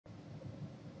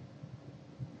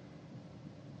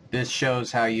This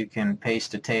shows how you can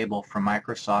paste a table from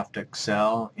Microsoft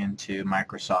Excel into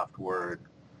Microsoft Word.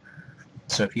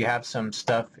 So if you have some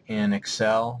stuff in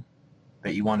Excel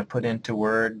that you want to put into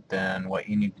Word, then what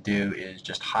you need to do is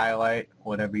just highlight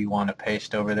whatever you want to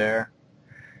paste over there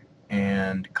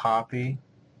and copy,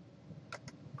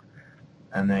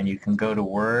 and then you can go to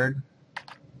Word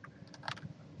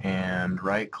and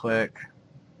right-click,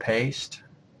 paste.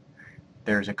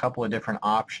 There's a couple of different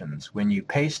options. When you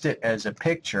paste it as a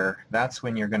picture, that's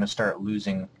when you're going to start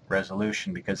losing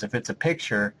resolution, because if it's a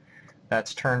picture,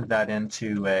 that's turned that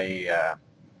into a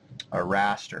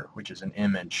raster, which is an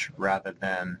image, rather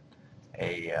than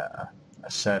a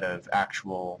set of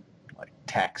actual like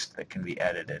text that can be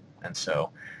edited. And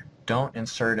so don't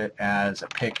insert it as a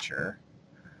picture.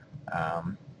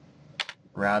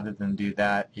 Rather than do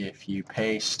that, if you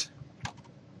paste,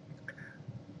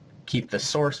 keep the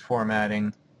source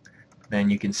formatting, then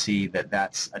you can see that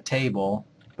that's a table,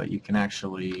 but you can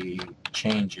actually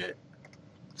change it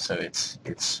so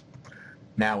it's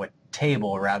now a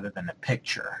table rather than a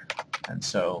picture. And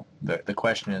so the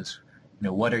question is,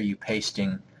 what are you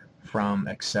pasting from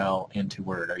Excel into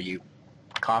Word? Are you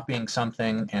copying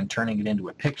something and turning it into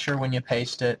a picture when you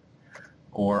paste it,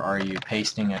 or are you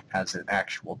pasting it as an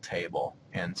actual table?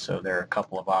 And so there are a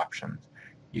couple of options.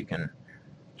 You can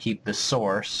keep the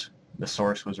source. The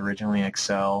source was originally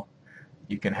Excel.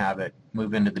 You can have it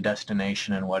move into the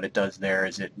destination, and what it does there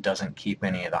is it doesn't keep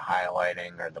any of the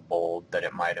highlighting or the bold that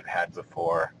it might have had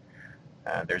before.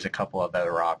 There's a couple of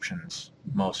other options.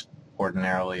 Most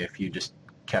ordinarily, if you just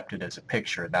kept it as a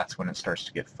picture, that's when it starts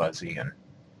to get fuzzy and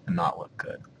not look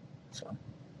good. So.